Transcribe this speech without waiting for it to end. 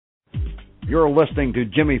You're listening to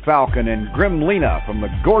Jimmy Falcon and Grim Lena from the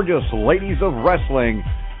gorgeous Ladies of Wrestling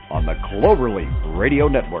on the Cloverleaf Radio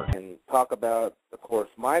Network. And talk about, of course,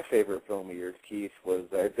 my favorite film of yours, Keith, was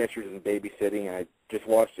Adventures in Babysitting. I just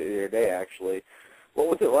watched it the other day, actually. What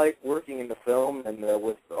was it like working in the film and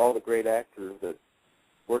with all the great actors that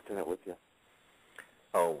worked in it with you?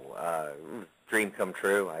 Dream come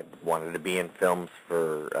true. I wanted to be in films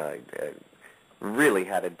really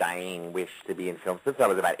had a dying wish to be in films since I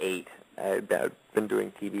was about 8. I'd been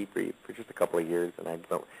doing TV for just a couple of years, and I'd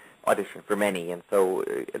auditioned for many, and so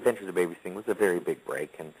Adventures of Babysitting was a very big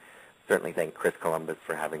break, and certainly thank Chris Columbus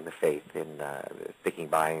for having the faith in sticking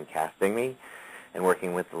by and casting me, and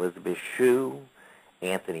working with Elizabeth Shue,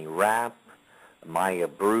 Anthony Rapp, Maya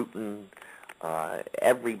Bruton.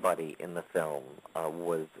 Everybody in the film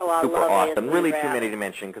was super awesome. Really too many to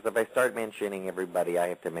mention, because if I start mentioning everybody, I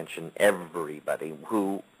have to mention everybody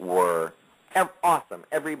who were awesome.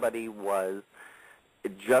 Everybody was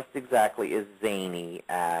just exactly as zany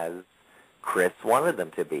as Chris wanted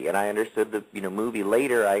them to be. And I understood the movie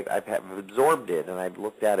later. I've absorbed it, and I've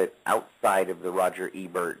looked at it outside of the Roger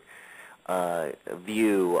Ebert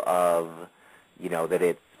view of, that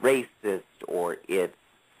it's racist or it's,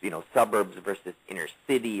 suburbs versus inner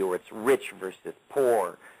city, or it's rich versus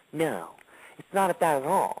poor. No, it's not that at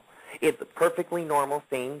all. It's perfectly normal,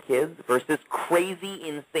 sane kids versus crazy,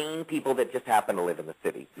 insane people that just happen to live in the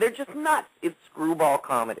city. They're just nuts. It's screwball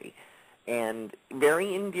comedy, and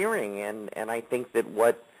very endearing, and I think that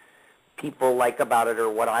what people like about it, or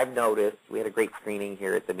what I've noticed, we had a great screening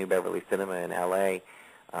here at the New Beverly Cinema in L.A.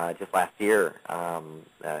 Just last year,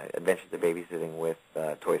 Adventures in Babysitting with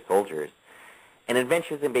Toy Soldiers. And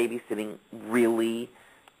Adventures in Babysitting really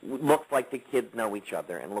looks like the kids know each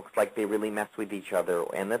other, and looks like they really mess with each other,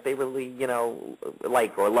 and that they really,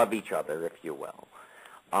 like or love each other, if you will.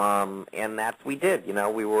 And that's we did.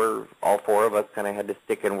 We were, all four of us kind of had to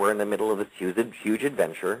stick, and we're in the middle of this huge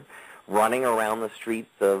adventure, running around the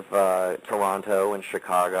streets of Toronto and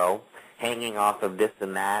Chicago, hanging off of this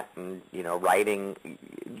and that, and, riding.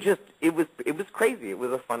 It was crazy. It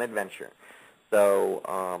was a fun adventure. So,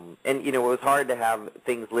 it was hard to have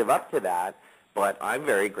things live up to that, but I'm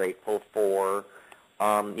very grateful for,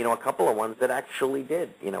 a couple of ones that actually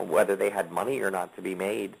did, whether they had money or not to be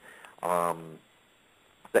made.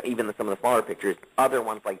 Even some of the smaller pictures, other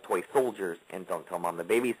ones like Toy Soldiers and Don't Tell Mom the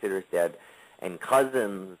Babysitter's Dead and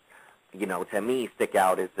Cousins, to me stick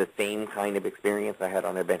out as the same kind of experience I had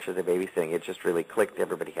on Adventures of Babysitting. It just really clicked.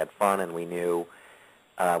 Everybody had fun, and we knew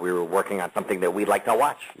we were working on something that we'd like to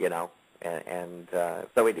watch, And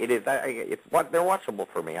so it is. They're watchable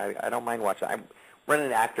for me. I don't mind watching. I'm running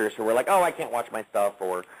into actors who were like, "Oh, I can't watch my stuff,"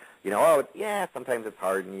 or, sometimes it's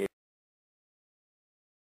hard, and